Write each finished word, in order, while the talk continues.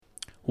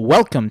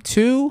Welcome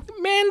to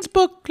Men's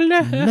Book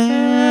Club.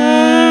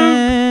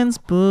 Men's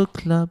Book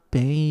Club,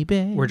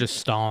 baby. We're just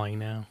stalling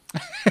now.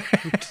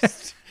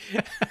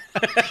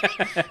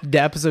 The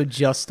episode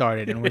just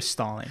started and we're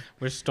stalling.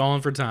 We're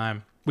stalling for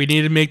time. We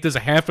need to make this a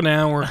half an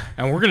hour,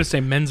 and we're going to say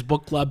Men's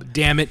Book Club,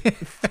 damn it,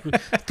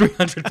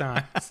 300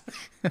 times.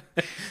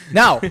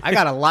 Now, I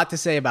got a lot to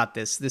say about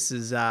this. This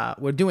is,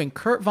 we're doing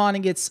Kurt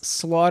Vonnegut's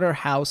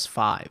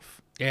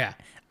Slaughterhouse-Five. Yeah.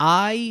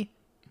 I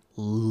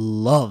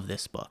love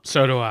this book.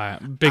 So do I.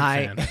 Big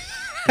fan. Big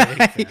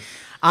fan.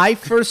 I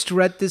first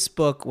read this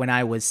book when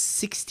I was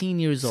 16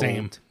 years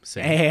old.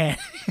 Same. And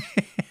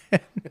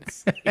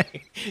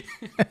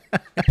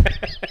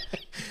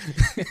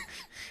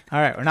all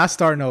right, we're not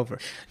starting over.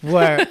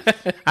 Where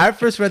I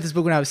first read this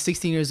book when I was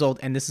 16 years old,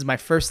 and this is my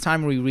first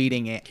time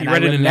rereading it. You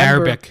read it in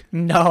Arabic?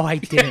 No, I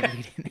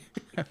didn't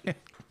read it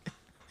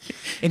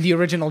in the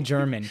original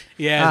German.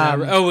 Yeah.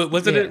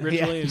 Wasn't it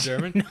originally in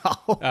German? No.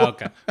 Oh,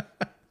 okay.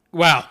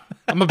 Wow.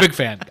 I'm a big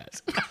fan,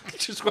 guys.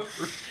 just want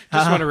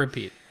to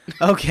repeat.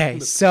 Okay,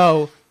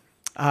 so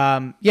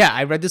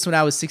I read this when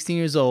I was 16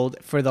 years old.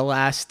 For the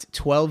last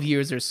 12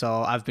 years or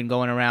so, I've been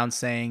going around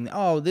saying,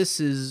 "Oh,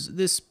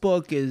 this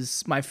book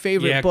is my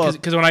favorite book."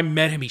 Because when I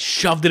met him, he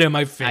shoved it in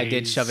my face. I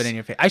did shove it in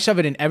your face. I shove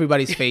it in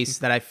everybody's face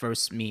that I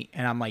first meet,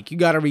 and I'm like, "You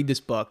got to read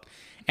this book."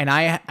 And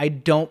I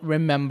don't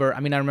remember.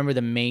 I mean, I remember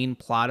the main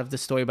plot of the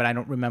story, but I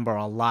don't remember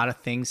a lot of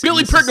things.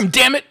 Billy Perkham,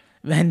 damn it!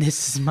 And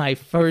this is my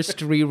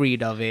first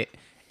reread of it,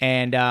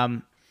 and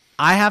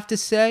I have to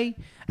say,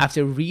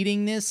 after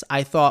reading this,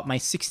 I thought my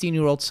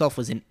 16-year-old self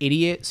was an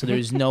idiot, so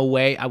there's no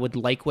way I would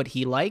like what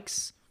he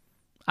likes.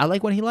 I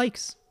like what he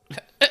likes.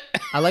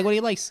 I like what he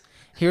likes.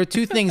 Here are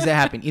two things that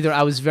happen. Either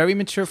I was very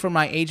mature for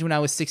my age when I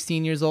was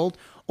 16 years old,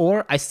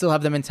 or I still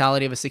have the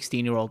mentality of a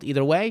 16-year-old.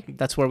 Either way,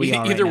 that's where we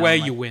are Either right way,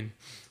 now. you win.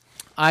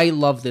 I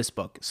love this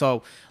book.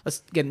 So let's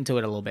get into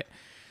it a little bit.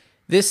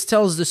 This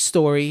tells the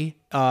story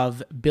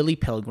of Billy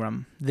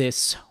Pilgrim,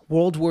 this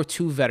World War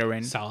II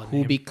veteran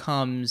who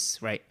becomes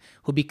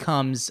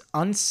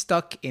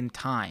unstuck in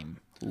time.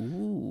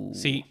 Ooh.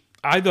 See,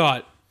 I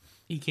thought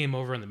he came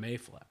over in the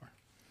Mayflower.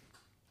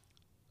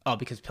 Oh,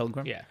 because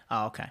Pilgrim? Yeah.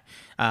 Oh, okay.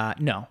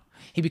 No.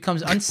 He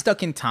becomes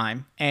unstuck in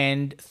time,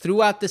 and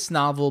throughout this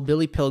novel,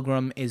 Billy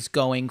Pilgrim is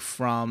going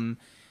from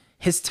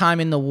his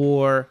time in the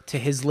war to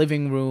his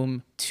living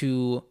room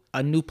to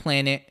a new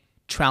planet,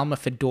 Trauma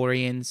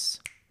Fedorians.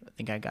 I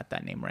think I got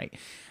that name right.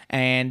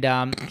 And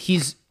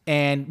he's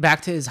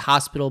back to his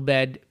hospital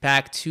bed,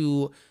 back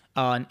to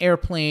an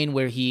airplane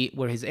where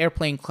his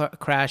airplane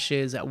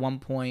crashes at one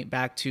point,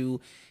 back to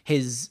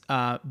his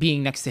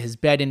being next to his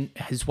bed and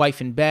his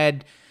wife in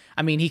bed.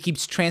 I mean, he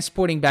keeps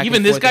transporting back. Even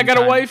and this forth guy in got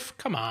time. a wife?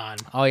 Come on.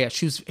 Oh yeah,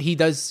 he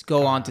does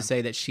go on to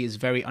say that she is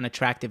very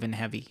unattractive and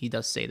heavy. He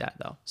does say that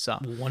though. So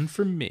one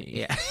for me.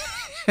 Yeah.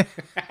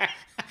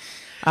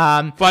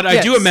 But I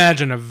do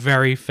imagine a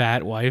very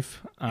fat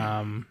wife.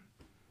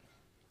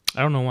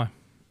 I don't know why.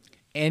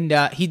 And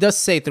he does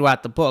say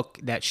throughout the book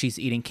that she's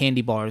eating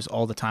candy bars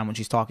all the time when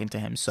she's talking to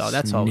him. So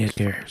that's all.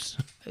 Snickers.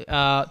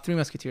 Three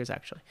Musketeers,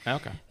 actually.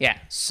 Okay. Yeah.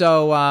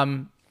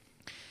 So,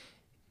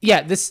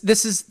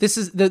 this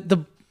is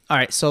the. All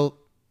right. So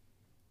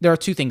there are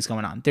two things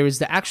going on. There is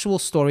the actual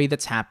story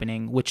that's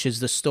happening, which is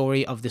the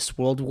story of this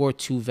World War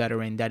II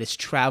veteran that is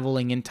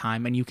traveling in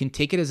time, and you can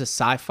take it as a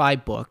sci-fi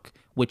book,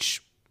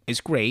 which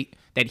is great.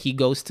 That he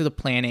goes to the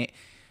planet.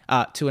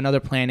 To another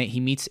planet,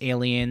 he meets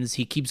aliens,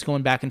 he keeps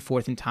going back and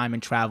forth in time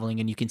and traveling,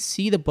 and you can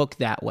see the book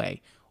that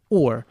way.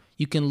 Or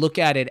you can look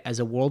at it as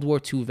a World War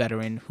II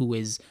veteran who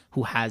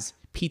has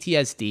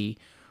PTSD,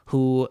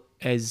 who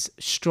is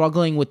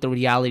struggling with the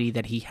reality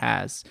that he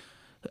has.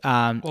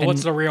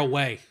 What's the real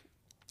way?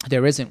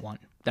 There isn't one.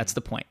 That's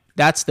the point.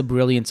 That's the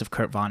brilliance of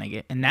Kurt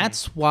Vonnegut. And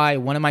that's why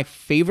one of my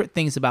favorite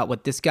things about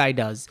what this guy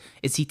does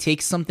is he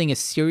takes something as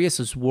serious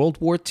as World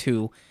War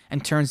II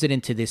and turns it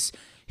into this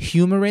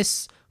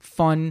humorous,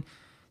 fun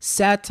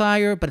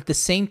satire, but at the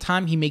same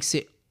time, he makes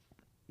it,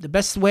 the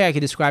best way I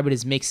could describe it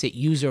is makes it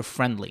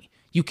user-friendly.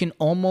 You can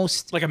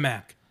almost... Like a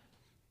Mac.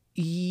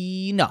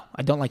 No,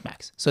 I don't like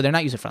Macs. So they're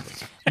not user-friendly.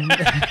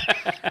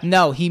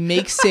 No, he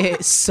makes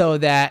it so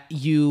that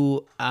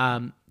you...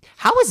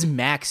 how is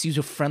Macs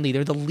user-friendly?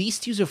 They're the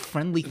least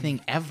user-friendly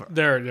thing ever.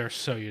 They're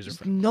so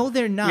user-friendly. No,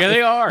 they're not. Yeah,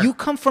 they are. You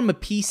come from a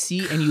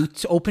PC and you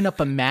open up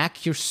a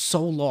Mac, you're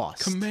so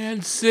lost.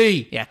 Command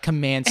C. Yeah,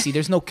 Command C.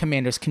 There's no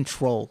command, there's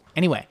Control.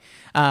 Anyway.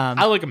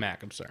 I like a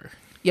Mac, I'm sorry.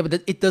 Yeah,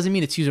 but it doesn't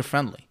mean it's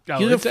user-friendly. No,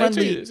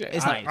 User-friendly is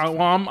nice.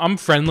 I'm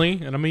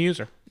friendly, and I'm a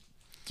user.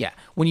 Yeah.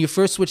 When you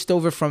first switched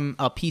over from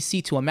a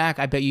PC to a Mac,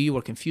 I bet you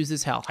were confused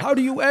as hell. How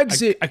do you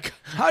exit?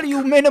 How do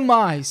you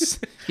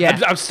minimize?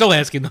 Yeah. I'm still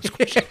asking those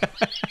questions.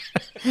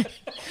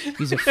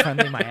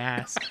 User-friendly my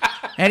ass.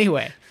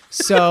 Anyway,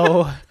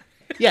 so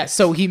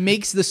he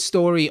makes the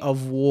story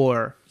of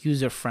war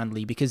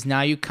user-friendly because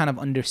now you kind of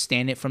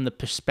understand it from the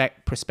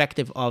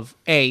perspective of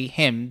A,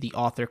 him, the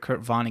author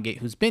Kurt Vonnegut,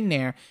 who's been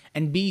there,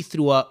 and B,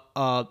 through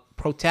a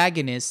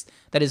protagonist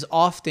that is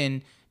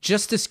often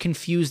just as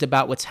confused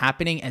about what's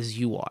happening as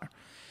you are.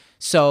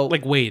 So,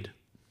 like Wade.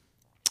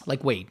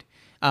 like Wade.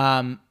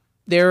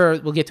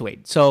 We'll get to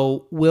Wade.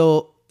 So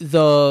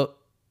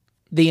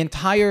the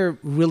entire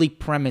really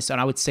premise,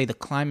 and I would say the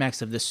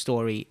climax of this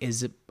story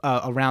is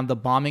around the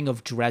bombing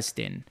of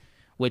Dresden,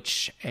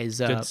 which is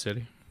Good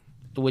city.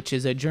 which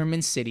is a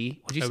German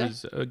city. What'd you say? It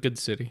was a good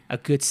city. A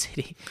good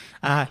city.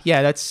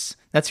 Yeah, that's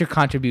your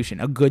contribution.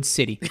 A good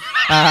city.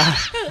 A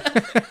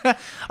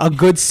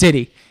good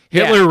city.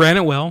 Hitler ran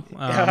it well.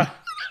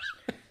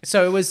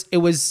 So it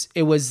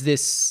was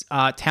this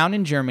town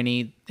in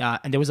Germany,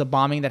 and there was a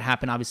bombing that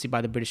happened, obviously,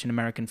 by the British and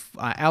American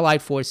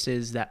Allied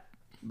forces that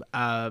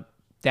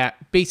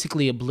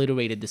basically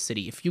obliterated the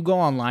city. If you go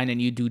online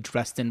and you do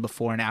Dresden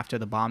before and after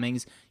the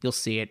bombings, you'll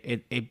see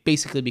it. It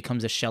basically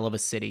becomes a shell of a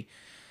city.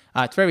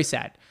 It's very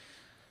sad.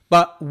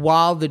 But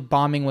while the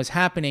bombing was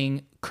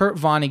happening, Kurt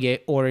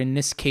Vonnegut, or in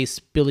this case,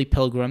 Billy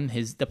Pilgrim,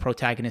 the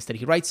protagonist that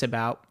he writes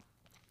about,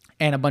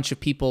 and a bunch of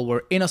people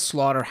were in a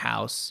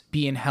slaughterhouse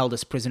being held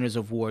as prisoners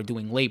of war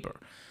doing labor.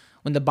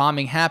 When the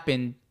bombing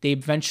happened, they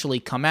eventually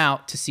come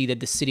out to see that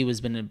the city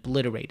was been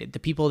obliterated. The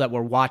people that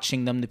were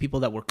watching them, the people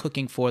that were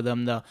cooking for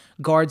them, the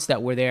guards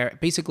that were there,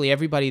 basically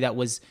everybody that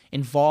was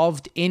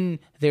involved in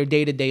their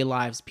day-to-day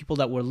lives, people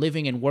that were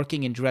living and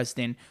working in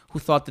Dresden, who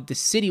thought that the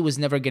city was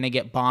never going to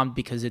get bombed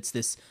because it's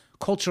this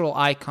cultural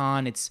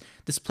icon. It's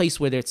this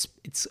place where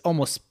it's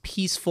almost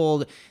peaceful.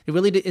 There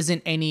really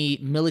isn't any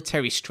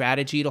military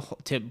strategy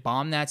to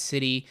bomb that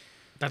city.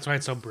 That's why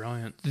it's so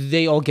brilliant.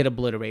 They all get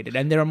obliterated.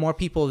 And there are more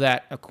people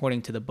that,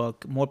 according to the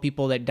book, more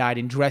people that died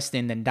in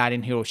Dresden than died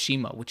in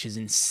Hiroshima, which is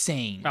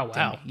insane. Oh,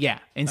 wow. Yeah,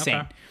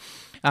 insane.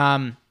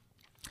 Okay.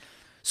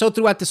 So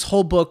throughout this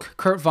whole book,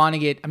 Kurt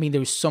Vonnegut, I mean,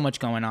 there's so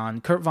much going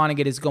on. Kurt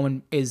Vonnegut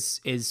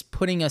is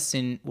putting us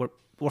in,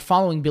 we're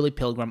following Billy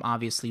Pilgrim,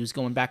 obviously, who's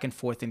going back and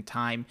forth in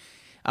time.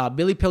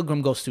 Billy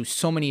Pilgrim goes through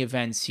so many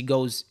events. He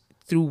goes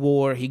through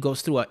war. He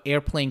goes through an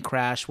airplane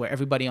crash where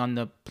everybody on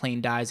the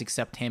plane dies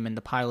except him and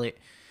the pilot.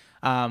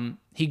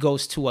 He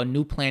goes to a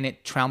new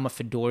planet,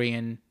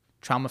 Traumafedor,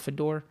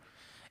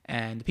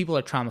 and the people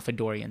are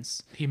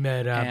Traumafedorians. He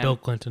met Bill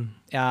Clinton.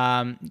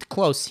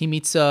 Close. He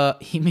meets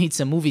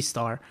a movie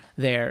star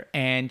there,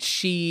 and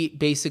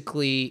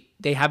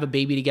they have a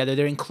baby together.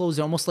 They're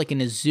enclosed almost like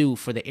in a zoo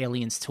for the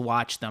aliens to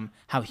watch them,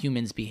 how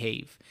humans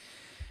behave.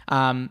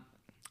 And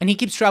he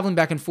keeps traveling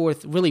back and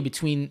forth really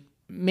between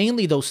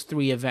mainly those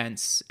three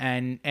events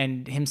and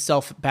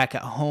himself back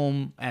at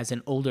home as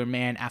an older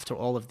man after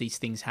all of these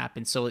things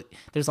happen. So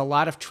there's a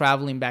lot of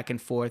traveling back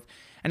and forth.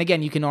 And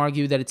again, you can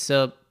argue that it's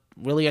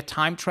really a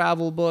time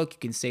travel book. You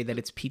can say that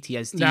it's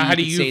PTSD. Now, how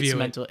do you you can say view it's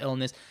mental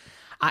illness.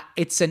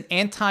 It's an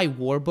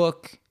anti-war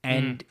book,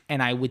 and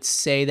I would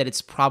say that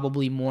it's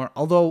probably more,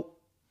 although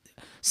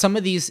some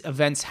of these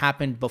events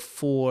happened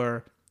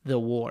before the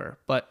war,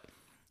 but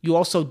you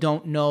also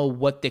don't know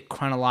what the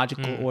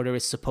chronological order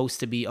is supposed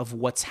to be of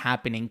what's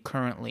happening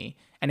currently.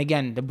 And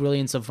again, the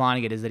brilliance of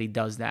Vonnegut is that he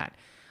does that.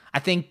 I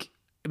think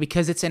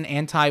because it's an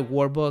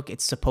anti-war book,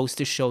 it's supposed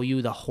to show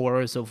you the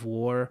horrors of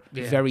war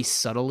very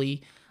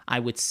subtly.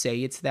 I would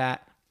say it's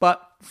that.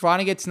 But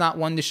Vonnegut's not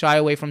one to shy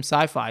away from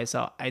sci-fi,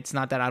 so it's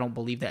not that I don't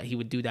believe that he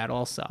would do that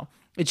also.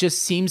 It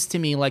just seems to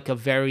me like a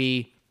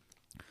very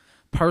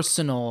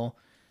personal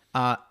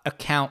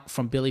account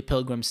from Billy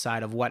Pilgrim's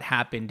side of what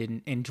happened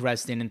in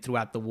Dresden and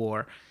throughout the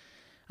war.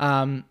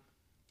 And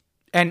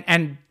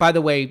by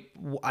the way,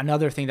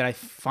 another thing that I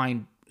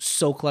find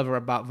so clever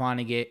about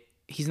Vonnegut,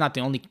 he's not the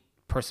only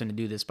person to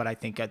do this, but I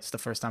think it's the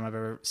first time I've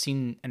ever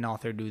seen an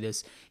author do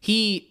this.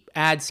 He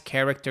adds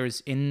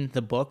characters in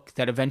the book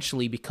that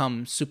eventually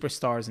become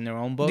superstars in their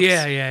own books.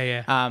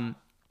 Yeah.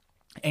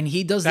 And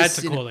he does That's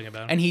this. the cool thing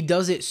about him. And he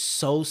does it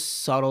so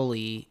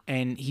subtly.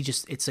 And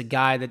it's a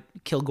guy that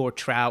Kilgore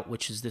Trout,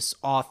 which is this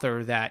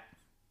author that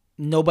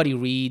nobody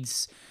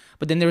reads.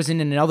 But then there's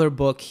in another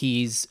book,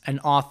 he's an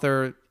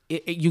author.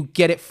 You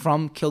get it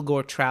from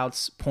Kilgore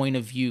Trout's point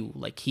of view.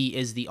 Like he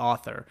is the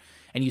author.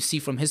 And you see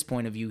from his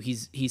point of view,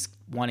 he's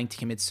wanting to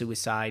commit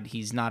suicide.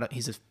 He's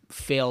a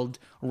failed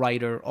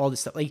writer, all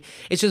this stuff. Like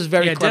it's just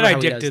very clever. Dead how Eye he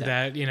Dick does did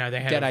that. that. You know,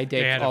 they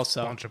had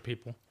also a bunch of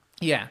people.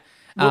 Yeah.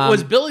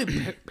 Was Billy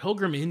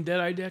Pilgrim in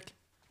Dead Eye Dick?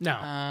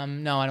 No.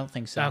 No, I don't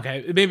think so.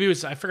 Okay, maybe it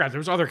was. I forgot. There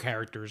was other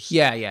characters.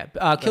 Yeah.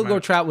 Kilgore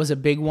Trout was a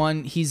big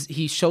one.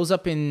 He shows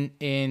up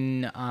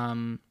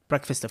in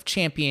Breakfast of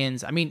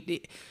Champions. I mean,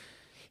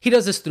 he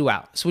does this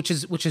throughout, which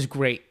is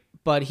great.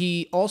 But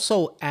he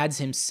also adds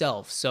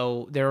himself.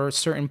 So there are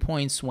certain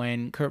points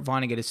when Kurt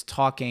Vonnegut is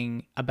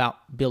talking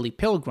about Billy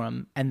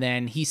Pilgrim, and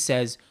then he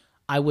says,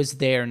 "I was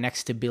there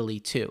next to Billy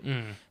too,"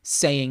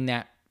 saying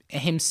that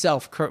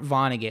himself, Kurt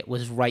Vonnegut,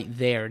 was right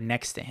there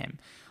next to him.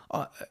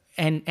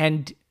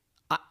 And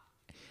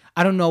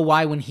I don't know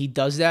why when he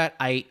does that,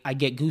 I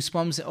get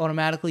goosebumps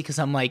automatically because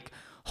I'm like,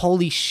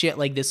 holy shit,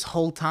 like this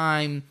whole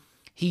time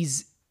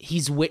he's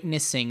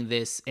witnessing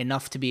this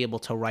enough to be able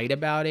to write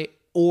about it,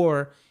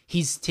 or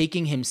he's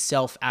taking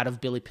himself out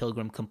of Billy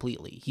Pilgrim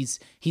completely.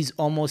 He's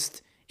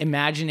almost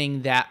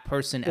imagining that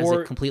person as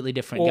a completely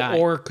different guy.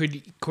 Or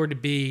could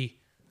it be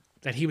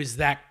that he was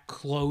that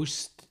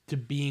close to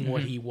being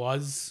what he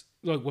was,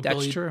 like what That's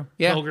Billy true.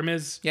 Yeah. Pilgrim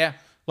is? Yeah.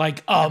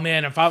 Like, oh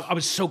man, if I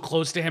was so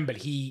close to him, but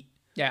he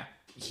Yeah.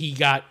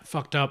 got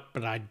fucked up,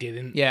 but I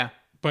didn't. Yeah.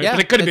 But Yeah,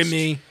 it could have been that's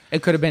me.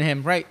 It could have been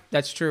him. Right.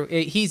 That's true.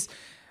 He's,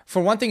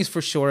 for one thing is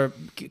for sure,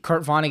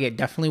 Kurt Vonnegut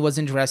definitely was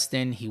in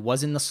Dresden. He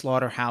was in the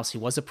slaughterhouse. He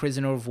was a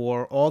prisoner of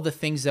war. All the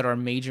things that are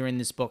major in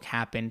this book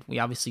happened. We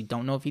obviously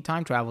don't know if he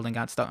time traveled and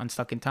got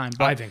unstuck in time.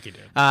 But, I think he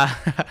did.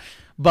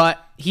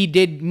 but he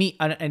did meet,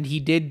 and he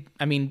did,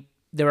 I mean,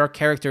 there are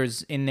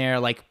characters in there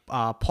like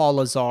Paul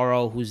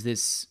Lazaro, who's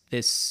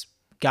this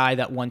guy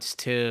that wants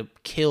to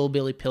kill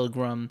Billy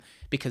Pilgrim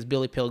because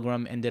Billy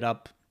Pilgrim ended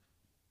up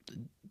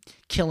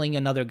killing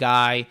another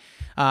guy.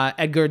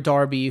 Edgar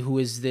Darby, who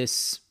is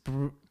this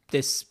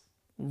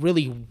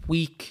really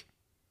weak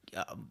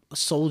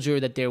soldier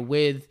that they're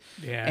with.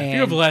 Yeah, if you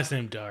have the last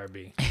name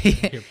Darby,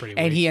 you're pretty weak.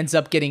 And he ends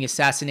up getting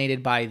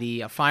assassinated by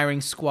the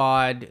firing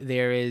squad.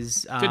 There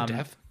is Good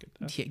death.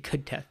 Yeah,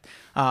 good death.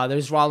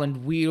 There's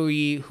Roland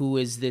Weary, who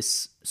is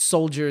this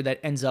soldier that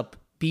ends up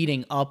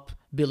beating up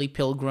Billy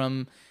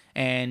Pilgrim,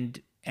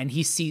 and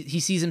he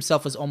sees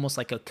himself as almost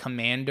like a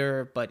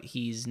commander, but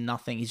he's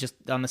nothing. He's just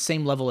on the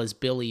same level as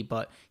Billy,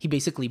 but he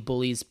basically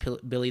bullies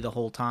Billy the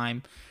whole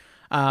time.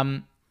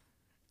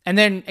 And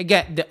then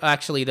again,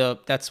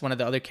 that's one of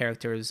the other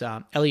characters,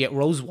 Elliot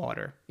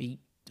Rosewater.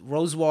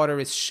 Rosewater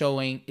is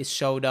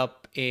showed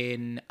up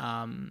in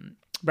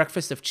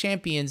Breakfast of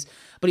Champions,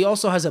 but he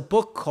also has a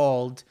book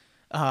called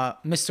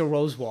Mr.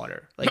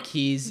 Rosewater. Like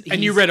he's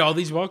And you read all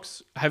these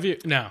books? Have you?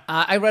 No.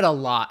 I read a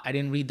lot. I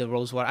didn't read the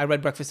Rosewater. I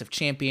read Breakfast of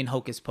Champion,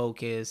 Hocus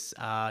Pocus,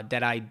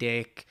 Dead-Eye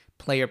Dick,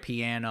 Player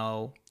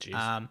Piano.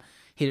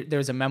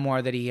 There's a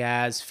memoir that he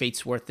has,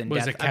 Fate's Worth and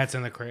Was Death. it Cats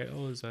in the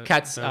Cradle? Is that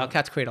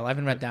Cat's Cradle. I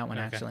haven't read that one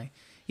actually.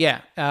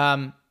 Yeah.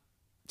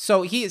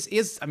 So he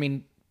is. I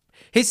mean,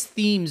 his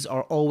themes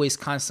are always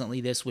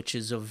constantly this, which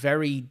is a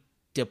very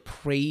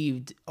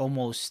depraved,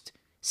 almost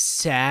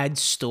sad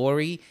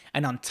story,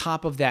 and on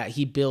top of that,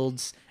 he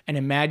builds an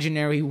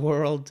imaginary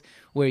world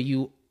where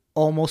you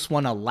almost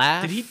want to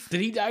laugh.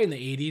 Did he die in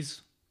the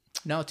 80s?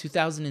 No,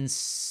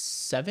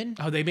 2007.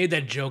 Oh, they made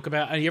that joke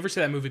about. You ever see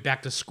that movie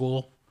Back to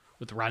School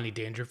with Rodney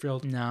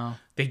Dangerfield? No.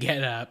 They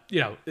get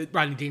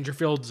Rodney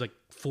Dangerfield's like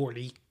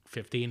 40,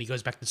 50, and he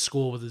goes back to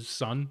school with his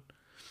son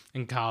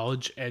in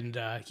college, and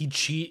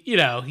he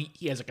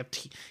has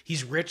like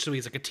he's rich, so he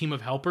has like a team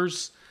of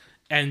helpers,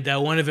 and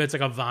one of it's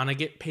like a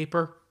Vonnegut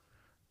paper.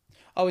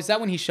 Oh, is that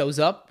when he shows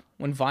up?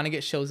 When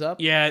Vonnegut shows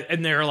up? Yeah,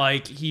 and they're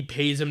like, he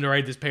pays him to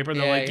write this paper, and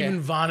they're like, yeah.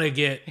 even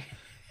Vonnegut,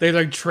 they're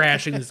like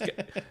trashing this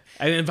guy.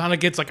 And then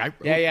Vonnegut's like, I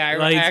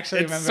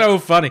actually it's remember. so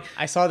funny.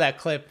 I saw that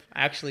clip.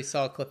 I actually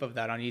saw a clip of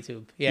that on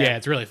YouTube. Yeah, Yeah,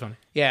 it's really funny.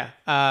 Yeah.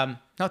 No,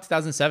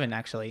 2007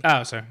 actually.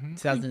 Oh, sorry.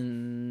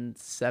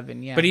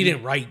 2007. Yeah. But he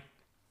didn't write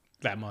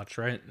that much,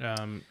 right?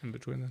 In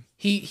between them.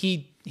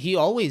 He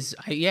always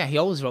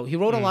wrote. He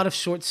wrote a lot of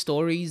short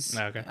stories.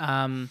 Oh,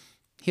 okay.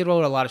 He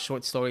wrote a lot of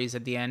short stories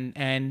at the end,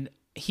 and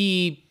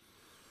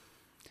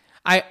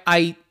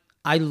I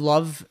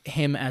love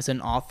him as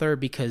an author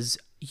because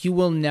you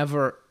will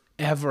never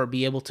ever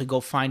be able to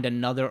go find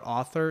another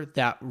author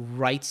that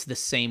writes the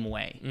same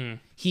way.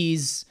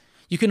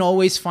 You can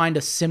always find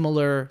a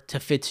similar to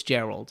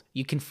Fitzgerald.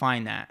 You can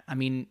find that. I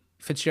mean,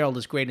 Fitzgerald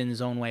is great in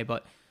his own way,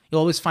 but you'll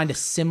always find a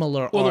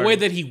similar Well, art. the way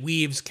that he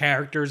weaves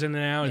characters in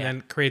and out and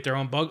then create their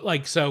own bug,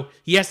 like, so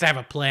he has to have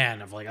a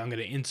plan of like, I'm going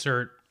to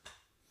insert.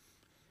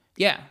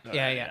 Some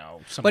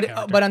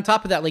character. But on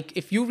top of that, like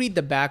if you read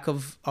the back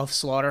of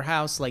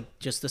Slaughterhouse, like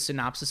just the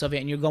synopsis of it,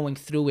 and you're going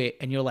through it,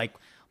 and you're like, oh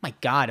my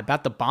God,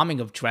 about the bombing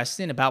of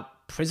Dresden,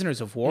 about prisoners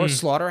of war,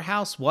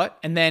 Slaughterhouse, what?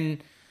 And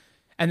then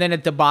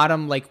at the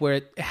bottom, like where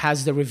it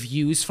has the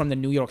reviews from the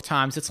New York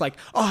Times, it's like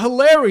a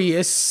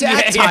hilarious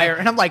satire,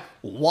 and I'm like,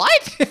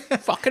 what?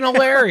 Fucking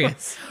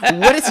hilarious.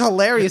 What is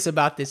hilarious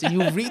about this? And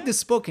you read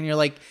this book, and you're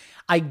like,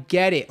 I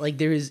get it. Like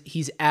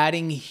he's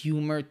adding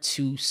humor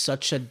to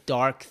such a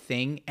dark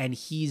thing, and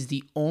he's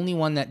the only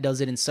one that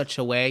does it in such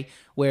a way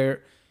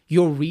where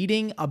you're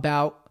reading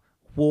about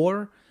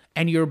war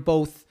and you're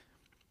both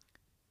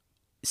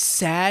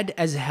sad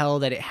as hell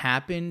that it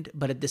happened,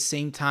 but at the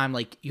same time,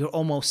 like you're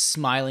almost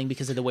smiling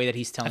because of the way that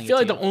he's telling it. I feel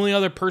like to the you. only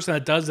other person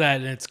that does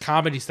that in its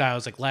comedy style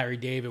is like Larry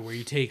David, where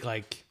you take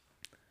like,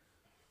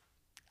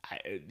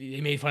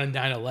 they made fun of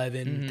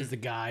 9/11 because the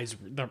guys,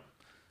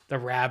 the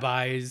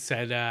rabbis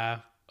said,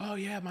 "Oh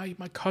yeah, my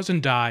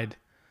cousin died."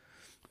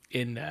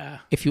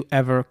 If you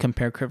ever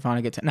compare Kurt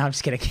Vonnegut to, no, I'm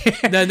just kidding.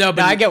 No,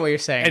 but I get what you're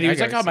saying. And he I was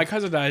get like, what "Oh, my you're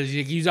cousin died."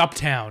 He's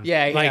uptown.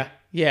 saying.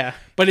 Yeah.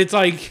 But it's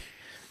like,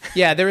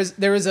 Yeah, there is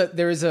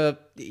a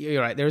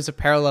you're right. There is a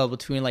parallel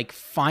between like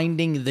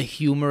finding the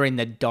humor in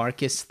the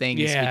darkest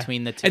things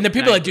between the two. And the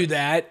people that do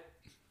that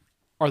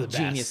are the best.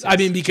 Geniuses. I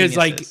mean, because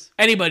like Geniuses.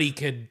 anybody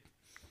could,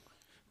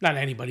 not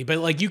anybody, but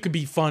like you could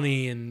be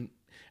funny and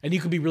you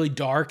could be really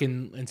dark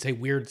and say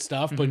weird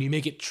stuff, but you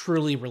make it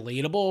truly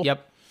relatable.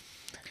 Yep.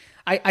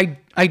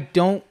 I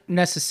don't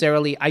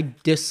necessarily, I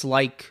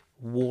dislike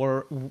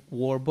war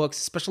books,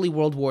 especially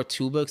World War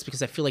II books,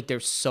 because I feel like they're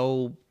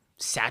so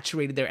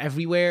saturated. They're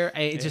everywhere.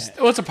 It's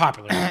a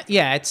popular. I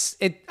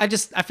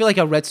feel like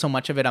I read so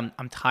much of it.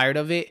 I'm tired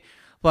of it.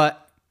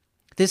 But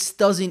this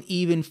doesn't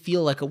even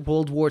feel like a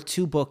World War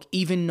II book,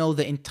 even though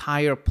the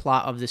entire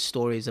plot of this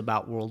story is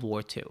about World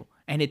War II.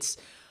 And it's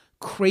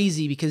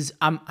crazy because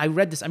I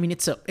read this. I mean,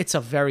 it's a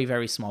very,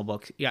 very small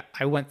book. Yeah,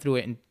 I went through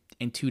it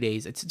in 2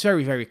 days. It's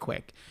very, very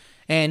quick.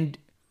 And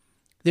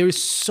there's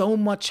so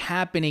much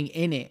happening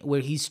in it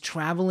where he's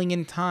traveling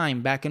in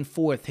time back and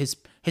forth. His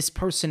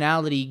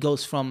personality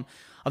goes from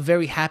a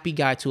very happy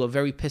guy to a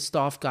very pissed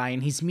off guy,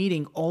 and he's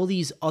meeting all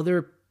these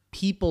other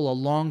people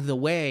along the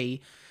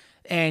way.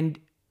 And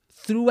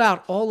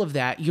throughout all of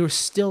that, you're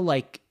still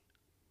like,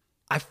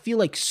 I feel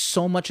like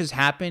so much has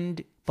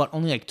happened, but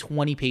only like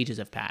 20 pages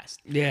have passed.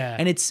 Yeah.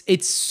 And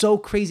it's so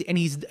crazy. And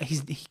he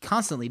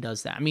constantly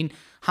does that. I mean,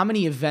 how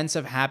many events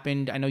have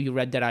happened? I know you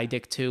read Dead Eye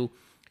Dick too.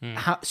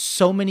 How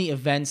so many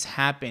events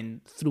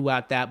happen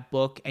throughout that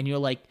book, and you're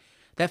like,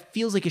 that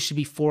feels like it should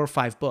be 4 or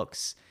 5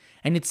 books.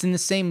 And it's in the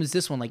same as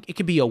this one. Like, it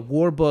could be a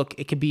war book.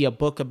 It could be a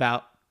book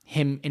about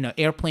him in an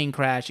airplane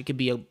crash. It could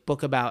be a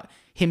book about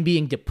him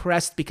being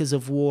depressed because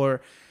of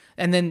war.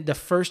 And then the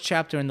first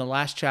chapter and the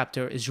last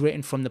chapter is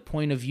written from the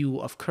point of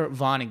view of Kurt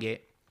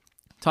Vonnegut,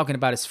 talking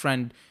about his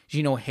friend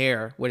Gino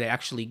Hare, where they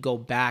actually go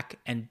back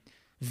and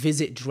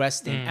visit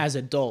Dresden as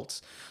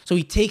adults. So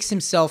he takes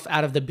himself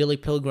out of the Billy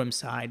Pilgrim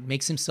side,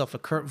 makes himself a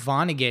Kurt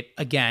Vonnegut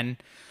again,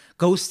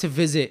 goes to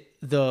visit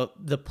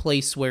the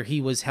place where he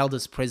was held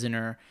as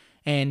prisoner,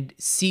 and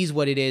sees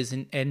what it is.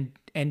 And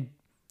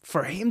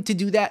for him to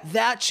do that,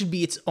 that should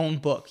be its own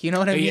book. You know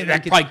what I mean? Yeah,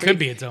 that probably could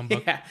be its own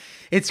book. Yeah.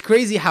 It's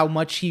crazy how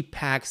much he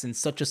packs in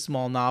such a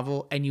small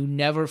novel, and you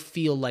never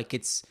feel like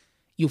it's...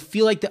 You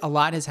feel like a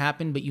lot has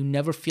happened, but you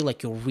never feel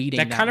like you're reading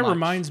that kind of much.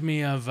 reminds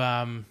me of...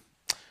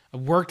 I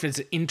worked as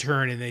an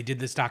intern, and they did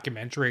this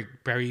documentary,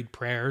 Buried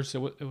Prayers.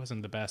 It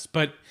wasn't the best,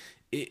 but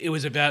it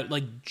was about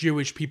like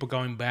Jewish people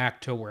going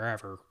back to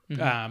wherever,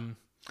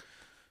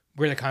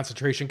 where the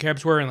concentration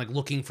camps were, and like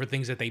looking for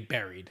things that they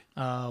buried.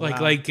 Oh, like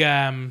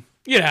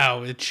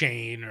wow. a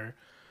chain or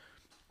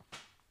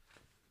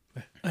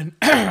I'm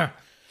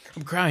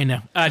crying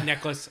now.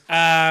 Necklace.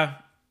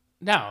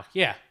 No,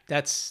 yeah.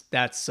 That's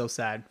so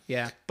sad.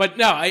 Yeah. But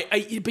no,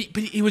 but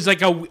it was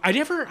like I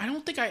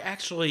don't think I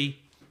actually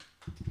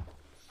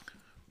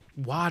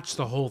watched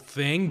the whole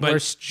thing, but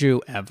Worst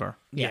Jew ever.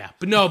 yeah.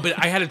 But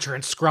I had to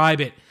transcribe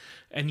it,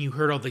 and you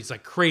heard all these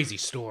like crazy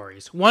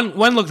stories. One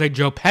looked like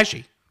Joe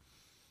Pesci.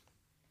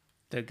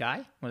 The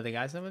guy? One of the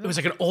guys over there? It was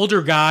like an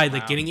older guy,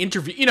 like getting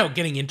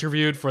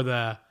interviewed for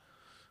the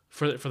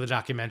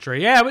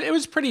documentary. Yeah,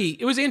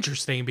 it was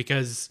interesting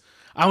because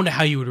I don't know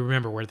how you would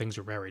remember where things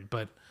were buried,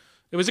 but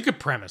it was a good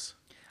premise.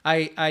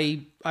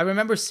 I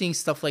remember seeing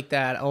stuff like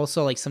that.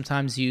 Also, like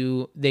sometimes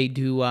they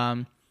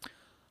do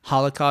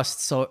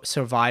Holocaust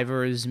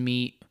survivors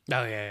meet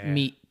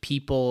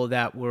people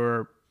that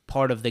were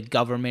part of the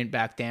government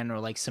back then, or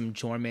like some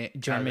German.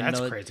 That's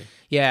crazy.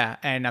 Yeah,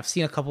 and I've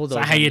seen a couple of those.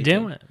 So how you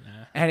doing?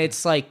 And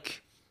it's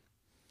like,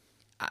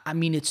 I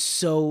mean, it's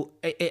so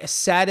as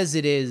sad as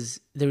it is.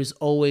 There's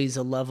always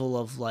a level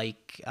of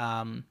like,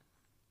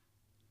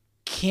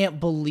 can't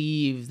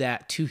believe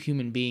that two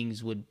human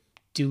beings would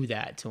do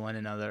that to one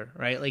another,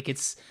 right? Like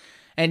it's.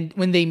 And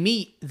when they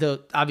meet,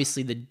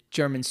 obviously the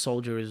German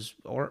soldiers,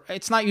 or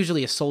it's not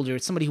usually a soldier,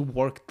 it's somebody who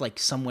worked like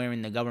somewhere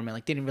in the government,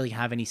 like they didn't really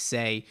have any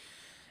say,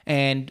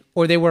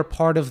 or they were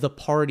part of the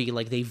party,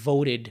 like they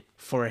voted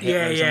for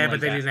Hitler. Yeah, but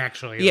like they that. didn't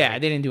actually. Yeah,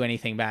 they didn't do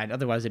anything bad,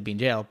 otherwise they'd be in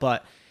jail.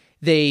 But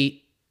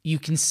you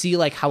can see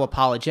like how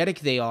apologetic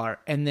they are,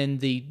 and then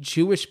the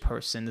Jewish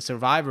person, the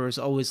survivor, is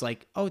always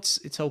like, "Oh,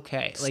 it's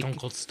okay." Stone Like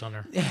Cold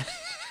Stunner.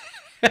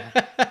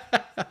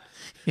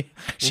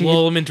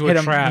 Lull him into a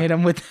trap. Hit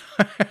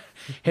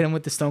him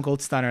with the Stone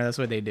Cold Stunner. That's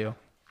what they do.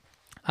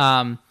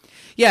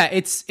 Yeah,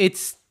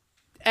 it's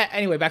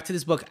anyway, back to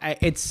this book.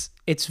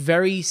 It's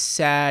very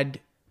sad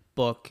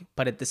book,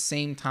 but at the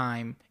same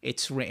time,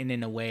 it's written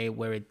in a way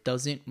where it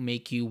doesn't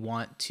make you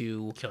want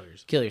to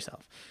kill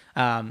yourself.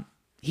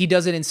 He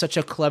does it in such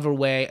a clever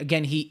way.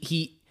 Again,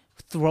 he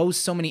throws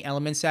so many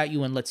elements at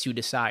you and lets you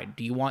decide.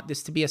 Do you want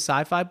this to be a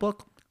sci-fi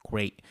book?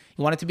 Great.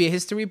 You want it to be a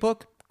history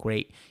book?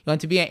 Great. You want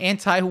it to be an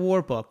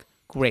anti-war book?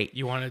 Great.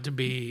 You want it to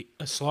be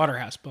a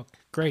slaughterhouse book?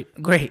 Great.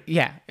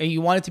 Yeah. And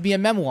you want it to be a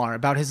memoir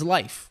about his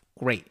life?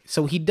 Great.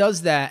 So he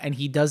does that, and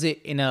he does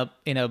it in a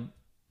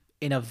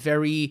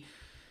very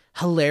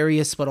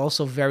hilarious but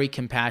also very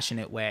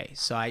compassionate way.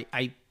 So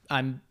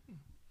I'm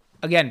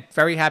again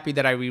very happy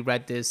that I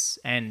reread this,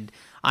 and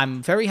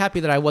I'm very happy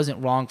that I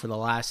wasn't wrong for the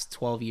last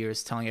 12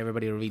 years telling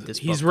everybody to read this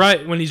book. He's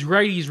right. When he's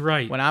right, he's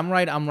right. When I'm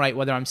right, I'm right.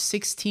 Whether I'm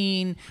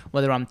 16,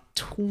 whether I'm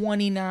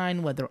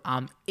 29, whether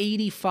I'm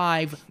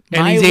 85.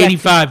 And he's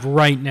 85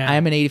 right now. I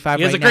am an 85 right now.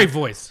 He has a great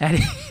voice.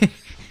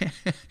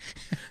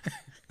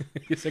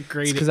 It's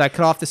because I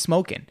cut off the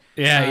smoking.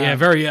 Yeah,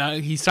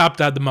 very. He stopped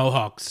the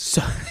Mohawks.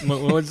 So,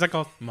 what's that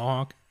called?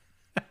 Mohawk?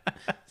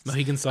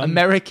 Mohegan Sun?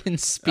 American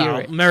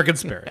Spirit. American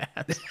Spirit.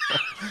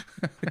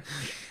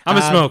 I'm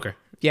a smoker.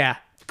 Yeah,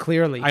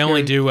 clearly. I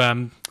only do...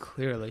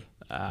 clearly.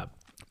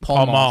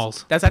 Paul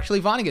Malls. That's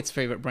actually Vonnegut's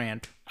favorite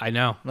brand. I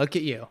know. Look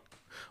at you.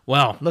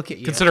 Well, Look at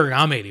you. Considering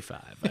I'm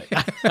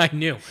 85, I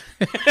knew.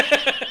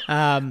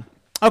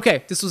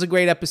 Okay, this was a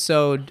great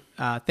episode.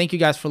 Thank you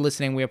guys for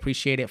listening. We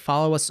appreciate it.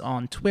 Follow us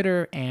on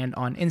Twitter and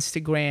on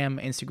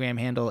Instagram. Instagram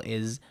handle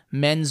is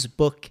Men's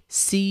Book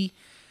C.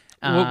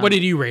 What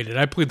did you rate it?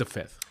 I played the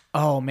 5th.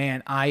 Oh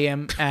man,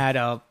 I'm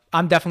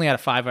definitely at a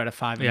 5 out of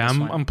 5. Yeah,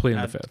 I'm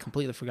pleading the 5th.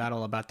 Completely forgot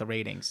all about the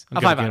ratings.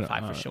 A 5 out of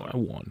 5 for sure. A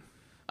 1.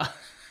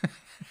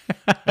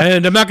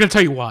 And I'm not going to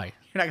tell you why.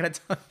 You're not gonna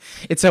tell.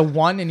 It's a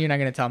 1, and you're not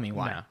gonna tell me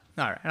why.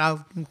 No. All right,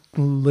 I'll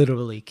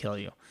literally kill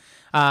you.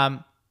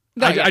 I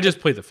just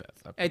played the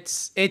 5th. Okay.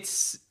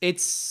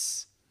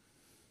 It's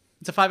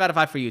a 5 out of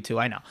 5 for you too.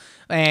 I know,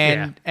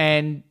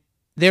 and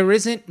there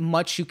isn't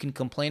much you can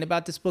complain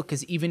about this book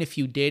because even if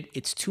you did,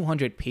 it's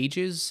 200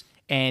 pages,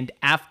 and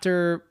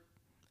after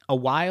a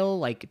while,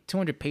 like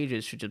 200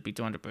 pages should just be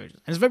 200 pages,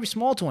 and it's very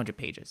small 200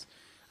 pages.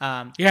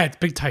 Yeah, it's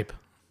big type.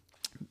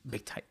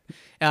 Big type.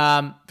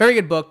 Very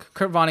good book.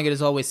 Kurt Vonnegut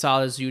is always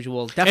solid as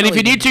usual. Definitely. And if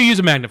you need to, use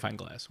a magnifying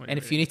glass. And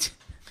if you need to.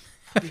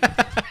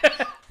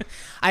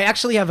 I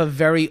actually have a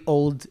very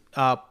old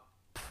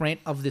print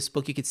of this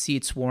book. You could see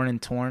it's worn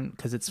and torn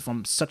because it's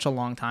from such a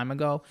long time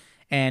ago.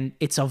 And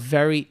it's a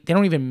very... They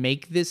don't even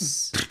make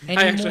this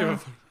anymore. I actually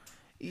have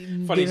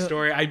a funny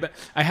story.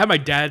 I had my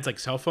dad's like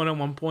cell phone at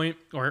one point,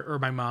 or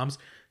my mom's,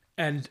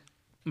 and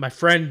my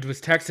friend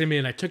was texting me,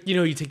 and I took...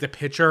 You take the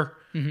picture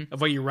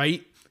of what you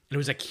write, and it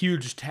was like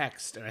huge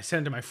text. And I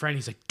sent it to my friend.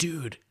 He's like,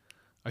 dude,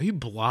 are you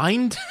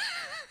blind?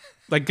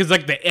 Because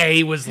the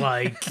A was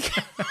like...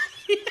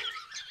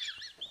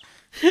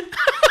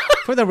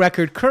 For the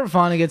record, Kurt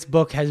Vonnegut's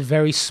book has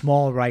very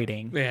small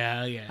writing.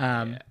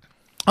 Yeah.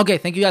 Okay,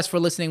 thank you guys for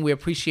listening. We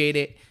appreciate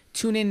it.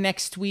 Tune in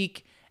next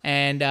week.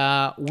 And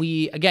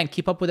we, again,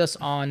 keep up with us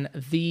on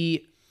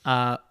the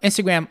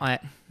Instagram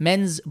at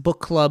Men's Book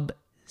Club.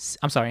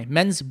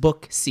 Men's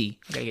Book C.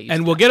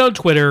 And we'll get on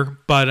Twitter,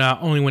 but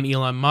only when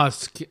Elon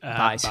Musk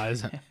buys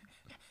it.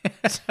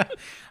 All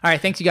right,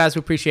 thanks, you guys. We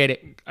appreciate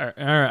it. All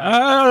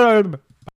right.